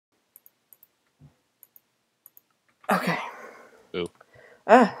Okay. Ooh.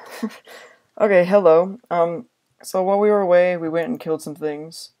 Ah. Okay, hello. So while we were away, we went and killed some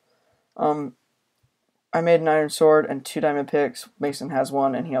things. Um, I made an iron sword and 2 diamond picks. Mason has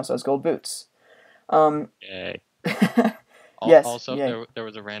one, and he also has gold boots. Um, Yay. yes, Also, yay. there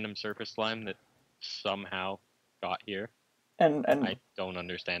was a random surface slime that somehow got here. And I don't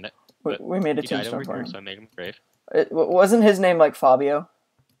understand it, we, but we made a he died tombstone over for here, him. so I made him a grave. Wasn't his name like Fabio?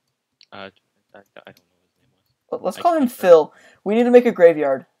 I don't know what his name was. Let's I call him can't Phil. We need to make a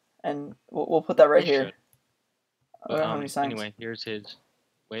graveyard, and we'll put that right We here. should. We But don't have any signs. anyway, here's his.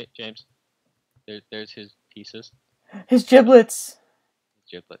 Wait, James. There's his pieces. His giblets.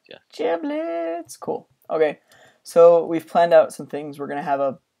 Giblets, yeah. Giblets. Cool. Okay, so we've planned out some things. We're gonna have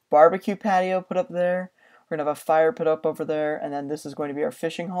a barbecue patio put up there. We're gonna have a fire put up over there, and then this is going to be our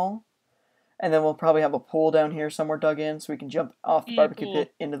fishing hall. And then we'll probably have a pool down here somewhere dug in, so we can jump off the barbecue Pool.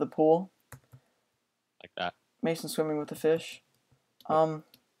 pit into the pool. Like that. Mason swimming with the fish.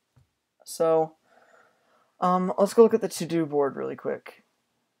 So, let's go look at the to-do board really quick.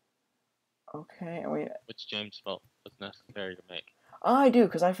 Okay, and Which James felt was necessary to make. I do,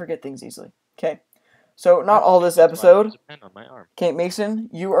 because I forget things easily. Okay, so not I all think this that's why episode. there's a pen on my arm. Okay, Mason,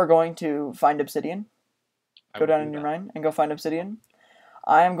 you are going to find obsidian. Go down in your mine and go find obsidian.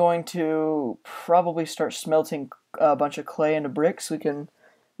 I am going to probably start smelting a bunch of clay into bricks so we can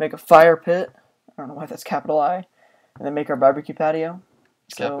make a fire pit. I don't know why that's capital I. And then make our barbecue patio.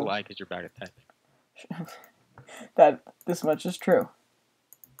 Capital I because you're bad at typing. That this much is true.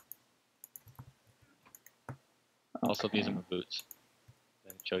 Also, these are my boots.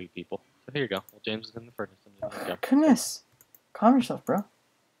 Then show you people. So here you go. Well, James is in the furnace. Goodness. Calm yourself, bro.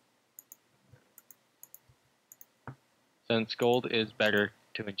 Since gold is better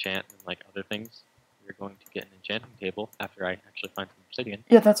to enchant than like other things, we're going to get an enchanting table after I actually find some obsidian.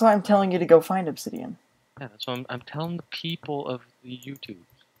 Yeah, that's why I'm telling you to go find obsidian. Yeah, that's what I'm telling the people of the YouTubes.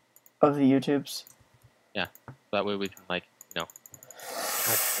 Of the YouTubes? Yeah, so that way we can like,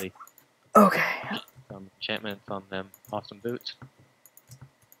 hopefully okay. some enchantments on them awesome boots.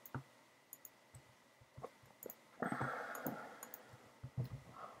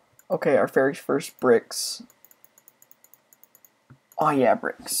 Okay, our very first bricks. Oh yeah,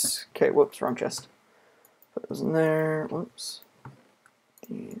 bricks. Okay, whoops, wrong chest. Put those in there. Whoops.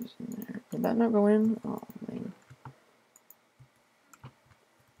 These in there. Did that not go in? Oh man.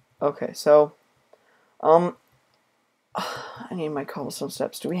 Okay, so I need my cobblestone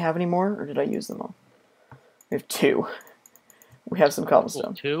steps. Do we have any more, or did I use them all? We have 2. We have some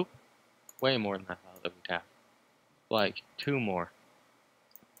cobblestone. 2? Way more than I thought that we'd have. Like 2 more.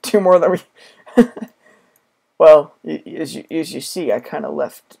 2 more than we. Well, as you see, I kind of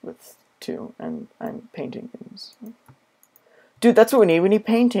left with 2, and I'm painting things. Dude, that's what we need. We need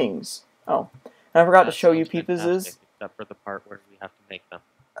paintings. Oh, and I forgot to show you peeps. Except for the part where we have to make them.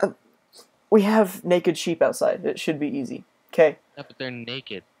 We have naked sheep outside. It should be easy. Okay. Yeah, but they're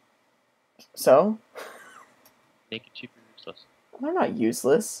naked. So? Naked sheep are useless. They're not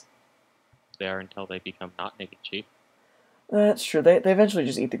useless. They are until they become not naked sheep. That's true. They eventually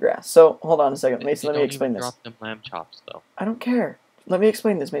just eat the grass. So, hold on a second. Mason, let me explain this. Drop them lamb chops, though. I don't care. Let me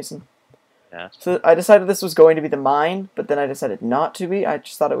explain this, Mason. Yes. So, I decided this was going to be the mine, but then I decided not to be. I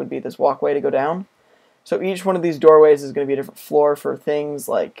just thought it would be this walkway to go down. So, each one of these doorways is going to be a different floor for things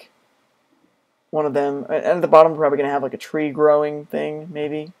like one of them. And at the bottom, we're probably going to have like a tree growing thing,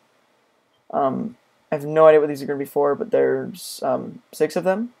 maybe. I have no idea what these are going to be for, but there's 6 of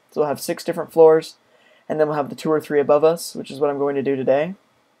them. So, we'll have 6 different floors. And then we'll have the 2 or 3 above us, which is what I'm going to do today.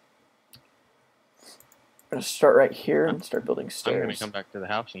 I'm going to start right here and start building stairs. I'm going to come back to the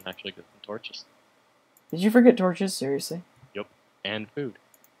house and actually get some torches. Did you forget torches? Seriously? Yep. And food.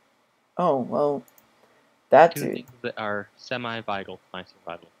 Oh, well, that 2 things that are semi-vital to my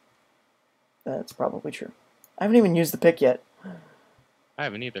survival. That's probably true. I haven't even used the pick yet. I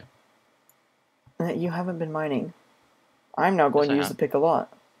haven't either. You haven't been mining. I'm now going to use the pick a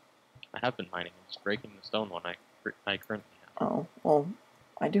lot. I have been mining. I'm just breaking the stone one I currently have. Oh, well,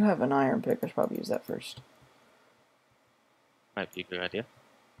 I do have an iron pick. I should probably use that first. Might be a good idea.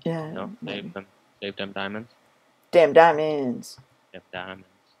 Yeah. No, save them diamonds. Damn diamonds. Damn diamonds.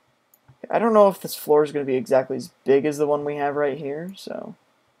 I don't know if this floor is going to be exactly as big as the one we have right here, so.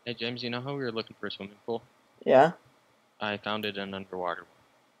 Hey, James, you know how we were looking for a swimming pool? Yeah? I found it an underwater one.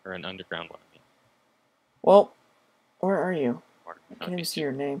 Or an underground one, I mean. Well, where are you? I can't even see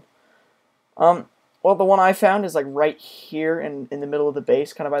your name. Well, the one I found is like right here in the middle of the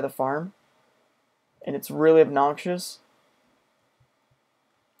base, kind of by the farm. And it's really obnoxious.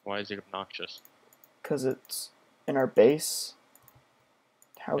 Why is it obnoxious? Because it's in our base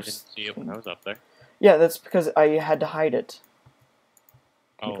house. I didn't see it when I was up there. Yeah, that's because I had to hide it.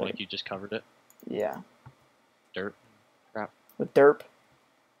 Oh, Okay. like you just covered it? Yeah. Dirt? Crap. With derp?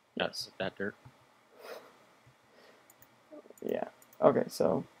 Yes. With that dirt? Yeah. Okay,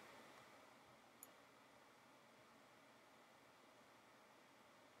 so...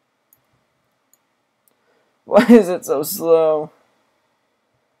 Why is it so slow?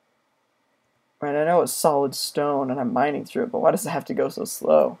 Right, I know it's solid stone and I'm mining through it, but why does it have to go so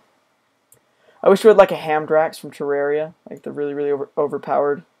slow? I wish we had like a Hamdrax from Terraria, like the really, really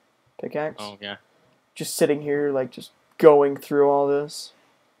overpowered pickaxe. Oh, yeah. Just sitting here, like, just going through all this.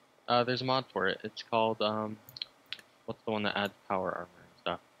 There's a mod for it. It's called, what's the one that adds power armor and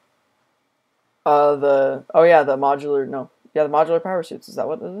stuff? The modular power suits. Is that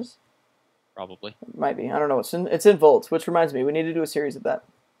what it is? Probably. It might be. I don't know. It's in volts, which reminds me, we need to do a series of that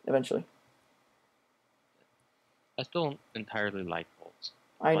eventually. I still don't entirely like bolts.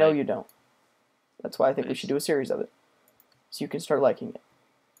 I know you don't. That's why I think we should do a series of it, so you can start liking it.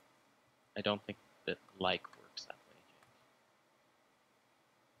 I don't think that like works that way.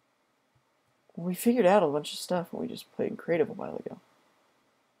 Well, we figured out a bunch of stuff when we just played creative a while ago,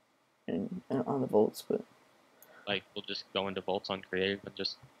 and on the volts, but. Like we'll just go into bolts on creative and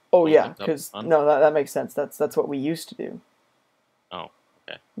just. Oh yeah, because no, that makes sense. That's what we used to do. Oh,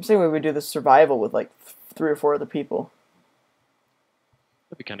 okay. I'm saying we would do the survival with like 3 or 4 other people.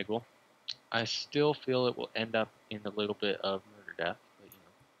 That'd be kind of cool. I still feel it will end up in a little bit of murder death, but you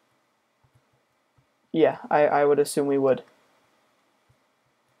know. Yeah, I would assume we would.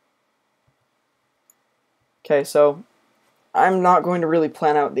 Okay, so I'm not going to really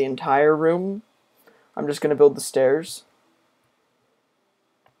plan out the entire room. I'm just going to build the stairs.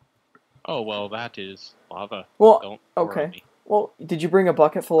 Oh, well, that is lava. Well, Don't okay. me. Well, did you bring a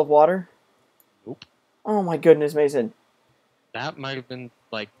bucket full of water? Nope. Oh my goodness, Mason. That might have been,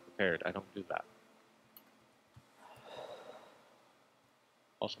 like, prepared. I don't do that.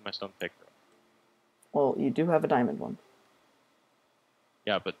 Also, my stone pick. Well, you do have a diamond one.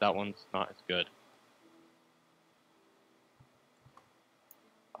 Yeah, but that one's not as good.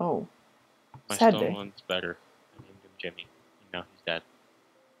 Oh. My Sad stone day. one's better. I named him Jimmy. And now he's dead.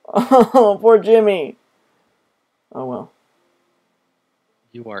 Oh, poor Jimmy. Oh well.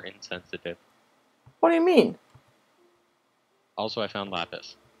 You are insensitive. What do you mean? Also, I found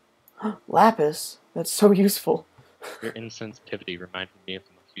lapis. Lapis? That's so useful. Your insensitivity reminded me of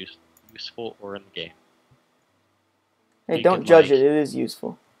the most useful ore in the game. Hey, don't judge it. It is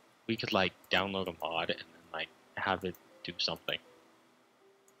useful. We could, like, download a mod and then, like, have it do something.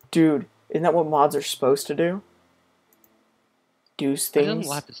 Dude, isn't that what mods are supposed to do? Do things? Why doesn't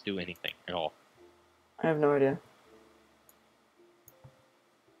lapis do anything at all? I have no idea.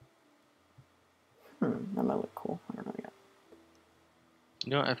 That might look cool. I don't know yet.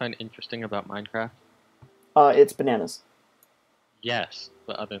 You know what I find interesting about Minecraft? It's bananas. Yes,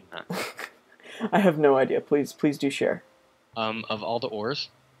 but other than that. I have no idea. Please do share. Of all the ores,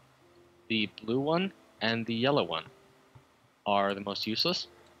 the blue one and the yellow one are the most useless.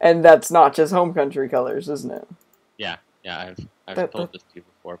 And that's not just home country colors, isn't it? Yeah, I've told this to you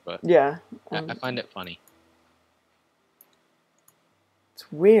before, but yeah, I find it funny.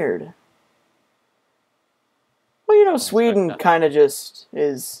 It's weird. Well, you know, Sweden kind of just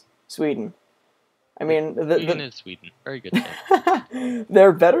is Sweden. I mean, Sweden is Sweden. Very good.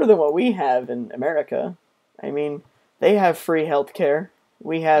 They're better than what we have in America. I mean, they have free healthcare.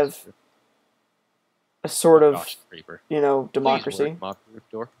 We have a sort of, you know, democracy. Please work, mob roof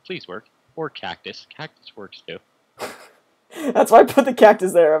door. Please work. Or cactus. Cactus works too. That's why I put the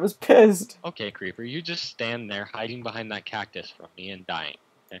cactus there. I was pissed. Okay, creeper, you just stand there hiding behind that cactus from me and dying.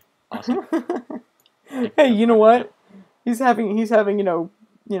 Okay, awesome. Hey, you know what? He's having you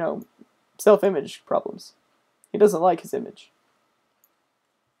know, self-image problems. He doesn't like his image.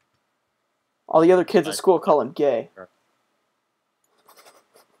 All the other kids at school call him gay.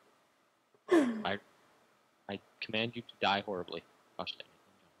 I command you to die horribly. Gosh dang it.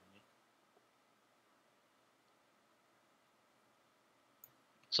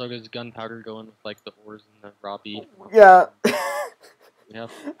 So does gunpowder go in with like the ores and the raw beef? Yeah. Yeah.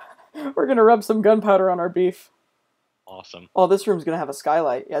 We're gonna rub some gunpowder on our beef. Awesome. Oh, this room's gonna have a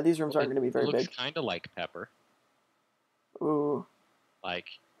skylight. Yeah, these rooms aren't gonna be very big. It looks kind of like pepper. Ooh. Like,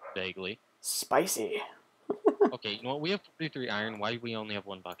 vaguely. Spicy. Okay, you know what? We have 43 iron. Why do we only have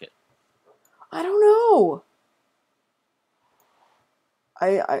 1 bucket? I don't know.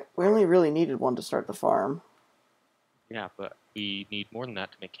 We only really needed 1 to start the farm. Yeah, but we need more than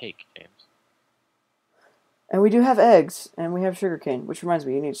that to make cake, James. And we do have eggs, and we have sugarcane, which reminds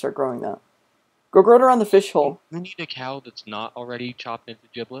me, you need to start growing that. Go grow it around the fish hole. We need a cow that's not already chopped into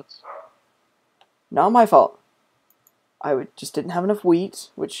giblets. Not my fault. Just didn't have enough wheat,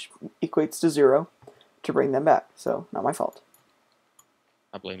 which equates to 0, to bring them back. So, not my fault.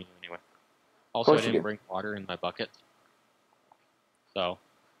 I blame you anyway. Also, I course you didn't do. bring water in my bucket. So,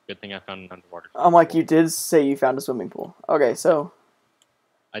 good thing I found an underwater I'm swimming like, pool. you did say you found a swimming pool. Okay, so...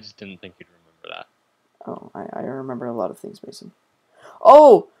 I just didn't think you'd remember that. Oh, I remember a lot of things, Mason.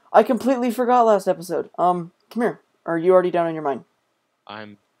 Oh! I completely forgot last episode. Come here. Are you already down on your mine?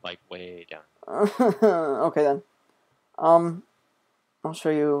 I'm, like, way down. Okay, then. I'll show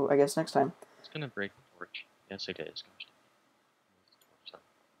you, I guess, next time. It's gonna break the torch. Yes, it is. Gosh,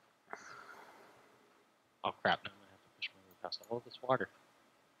 oh crap, now I'm gonna have to push my way past all of this water.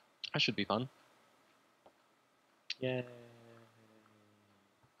 That should be fun. Yay.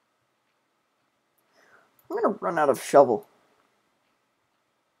 I'm gonna run out of shovel.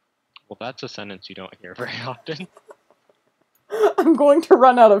 Well, that's a sentence you don't hear very often. I'm going to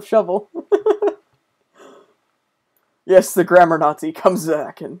run out of shovel. Yes, the grammar Nazi comes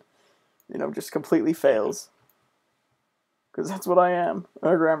back and, just completely fails. Because that's what I am,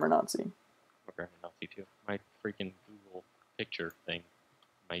 a grammar Nazi. I'm a grammar Nazi too. My freaking Google picture thing,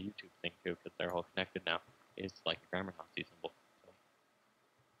 my YouTube thing too, because they're all connected now, is like a grammar Nazi symbol.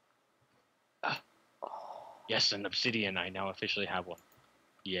 So. Yes, an obsidian. I now officially have one.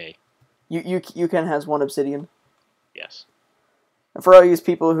 Yay. You can has one obsidian. Yes. And for all you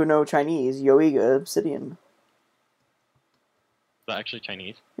people who know Chinese, Yoiga obsidian. Is that actually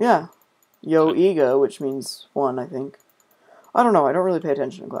Chinese? Yeah. Yoiga, which means one, I think. I don't know, I don't really pay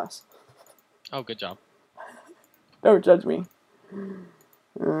attention in class. Oh, good job. Don't judge me.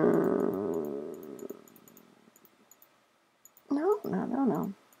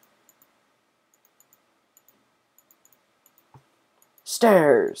 No.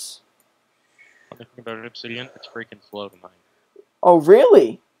 Stairs. Other thing about obsidian, it's freaking slow to mine. Oh,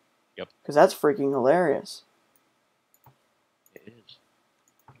 really? Yep. Because that's freaking hilarious. It is.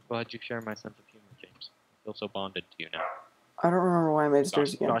 I'm glad you share my sense of humor, James. I feel so bonded to you now. I don't remember why I made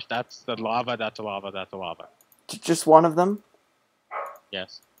stairs again. Gosh, that's the lava, that's a lava, that's a lava. Just one of them?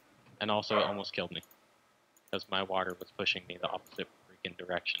 Yes. And also it almost killed me. Because my water was pushing me the opposite freaking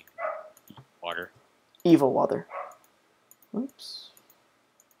direction. Water. Evil water. Oops.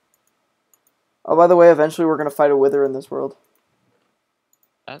 Oh, by the way, eventually we're going to fight a wither in this world.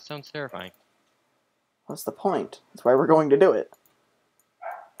 That sounds terrifying. What's the point? That's why we're going to do it.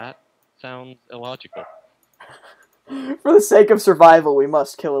 That sounds illogical. For the sake of survival, we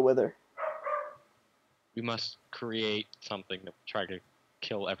must kill a wither. We must create something that will try to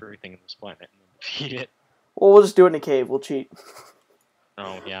kill everything in this planet and then defeat it. Well, we'll just do it in a cave. We'll cheat.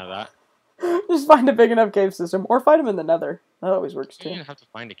 Oh, yeah, that. Just find a big enough cave system. Or fight them in the nether. That always works, You too. don't even have to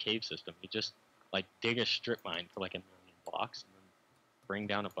find a cave system. You just, like, dig a strip mine for, like, 1,000,000 blocks and then bring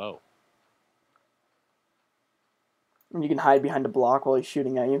down a bow. And you can hide behind a block while he's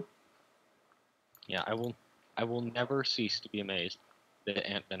shooting at you. Yeah, I will never cease to be amazed that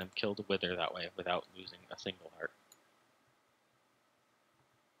Ant Venom killed a wither that way without losing a single heart.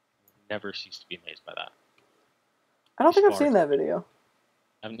 Never cease to be amazed by that. I don't think I've As seen far that video.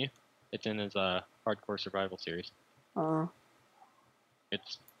 Haven't you? It's in his hardcore survival series.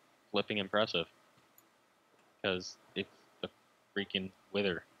 It's flipping impressive. Because it's the freaking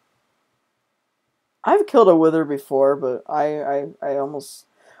wither. I've killed a wither before, but I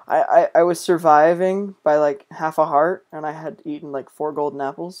was surviving by like half a heart, and I had eaten like 4 golden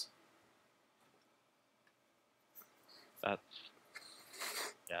apples. That's...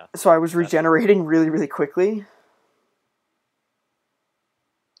 yeah. So I was regenerating really, really quickly.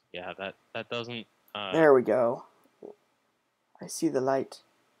 Yeah, that doesn't... there we go. I see the light.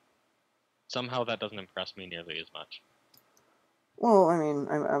 Somehow that doesn't impress me nearly as much. Well, I mean,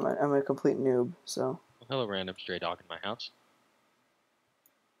 I'm a complete noob, so... Well, hello, random stray dog in my house.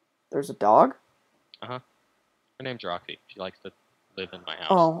 There's a dog? Uh-huh. Her name's Roxy. She likes to live in my house.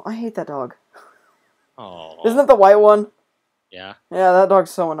 Oh, I hate that dog. Oh. Isn't that the white one? Yeah? Yeah, that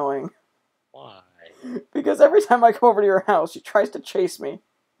dog's so annoying. Why? Because every time I come over to your house, she tries to chase me.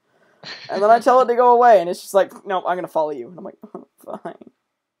 And then I tell it to go away, and it's just like, no, I'm going to follow you. And I'm like, oh, fine.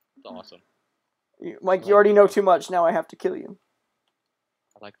 It's awesome. You already know too much, now I have to kill you.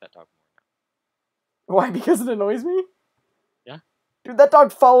 I like that dog more now. Why? Because it annoys me? Yeah. Dude, that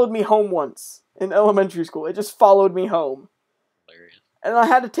dog followed me home once in elementary school. It just followed me home. Hilarious. And I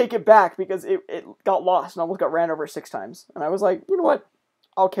had to take it back because it got lost and almost got ran over 6 times. And I was like, you know what?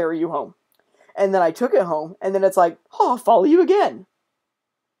 I'll carry you home. And then I took it home, and then it's like, oh, I'll follow you again.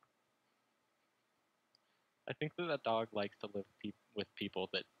 I think that dog likes to live with people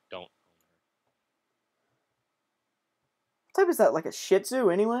that don't own What type is that? Like a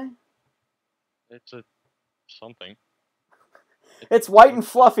ShihTzu anyway? It's a something. It's white and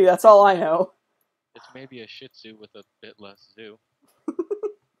fluffy, that's all I know. It's maybe a Shih Tzu with a bit less zoo.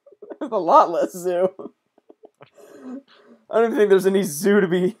 There's a lot less zoo. I don't even think there's any zoo to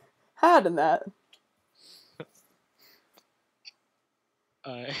be had in that.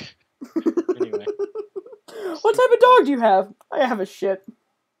 Anyway. What type of dog do you have? I have a shit.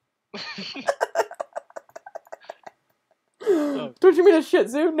 Oh. Don't you mean a Shih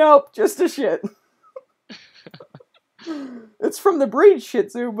Tzu? Nope, just a shit. It's from the breed Shih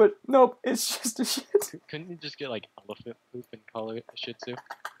Tzu, but nope, it's just a shit. Couldn't you just get like elephant poop and call it a Shih Tzu?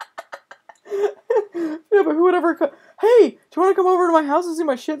 Yeah, but who would ever hey, do you want to come over to my house and see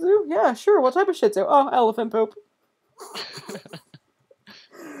my Shih Tzu? Yeah, sure. What type of Shih Tzu? Oh, elephant poop.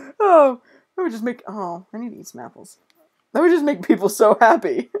 Oh, that would just make... Oh, I need to eat some apples. That would just make people so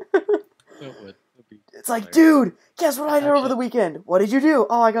happy. It would. It's like, dude, guess what I did over the weekend? What did you do?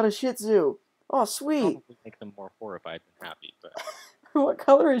 Oh, I got a Shih Tzu. Oh, sweet. Probably make them more horrified than happy, but... What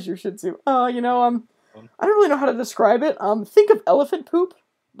color is your Shih Tzu? I don't really know how to describe it. Think of elephant poop,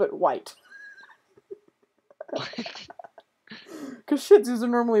 but white. Because Shih Tzus are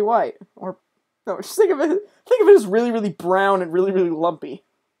normally white. Or, no, just think of it as really, really brown and really, really lumpy.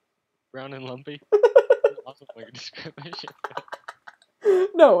 Brown and lumpy? Awesome way to describe my Shih Tzu.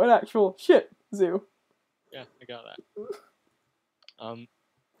 No, an actual Shih Tzu. Yeah, I got that.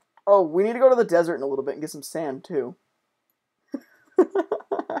 Oh, we need to go to the desert in a little bit and get some sand, too.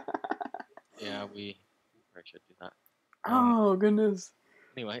 Yeah, we should do that. Oh, goodness.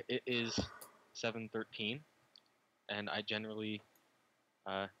 Anyway, it is 7:13, and I generally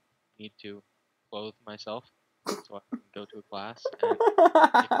need to clothe myself so I can go to a class. And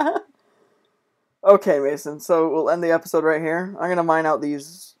okay, Mason, so we'll end the episode right here. I'm going to mine out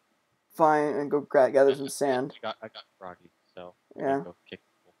these fine and go gather some sand. I got froggy, so yeah. Go kick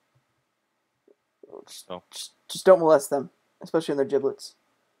people. Just don't molest them, especially in their giblets.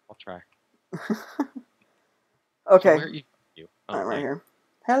 I'll try. Okay. So where are you? Oh, I'm right here.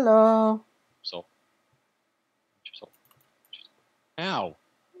 Hello. Soul. Ow!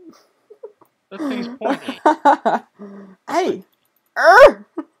 That thing's pointy. Hey!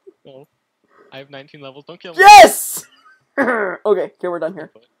 No. I have 19 levels, don't kill me. Yes! Okay, we're done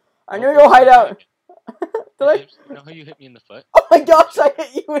here. I'm gonna go hide out. You know how you hit me in the foot? Oh my gosh, I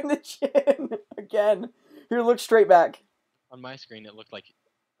hit you in the chin! Again. Here, look straight back. On my screen, it looked like you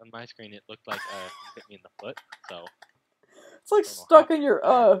hit me in the foot, so... It's like stuck in your,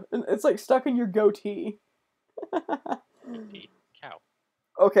 it's like stuck in your goatee. Goatee? Cow.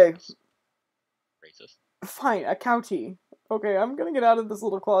 Okay. Racist. Fine, a cow tee. Okay, I'm gonna get out of this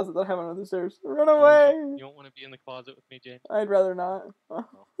little closet that I have under the stairs. Run away! You don't want to be in the closet with me, James? I'd rather not. Oh.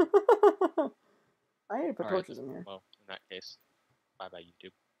 I need to put torches in here. Well, in that case, bye-bye,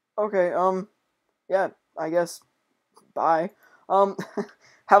 YouTube. Okay, yeah, I guess, bye.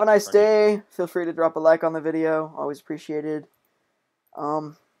 Have a nice day. Feel free to drop a like on the video. Always appreciated.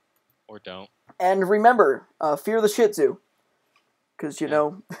 Or don't. And remember, fear the Shih Tzu. Because, you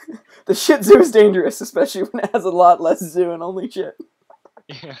know, the Shih Tzu is dangerous, especially when it has a lot less zoo and only shit.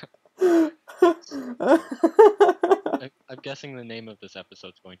 Yeah. I'm guessing the name of this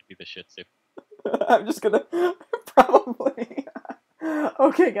episode is going to be the Shih Tzu. I'm just gonna... Probably.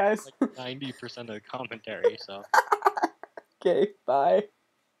 Okay, guys. Like 90% of the commentary, so... Okay, bye.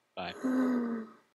 Bye.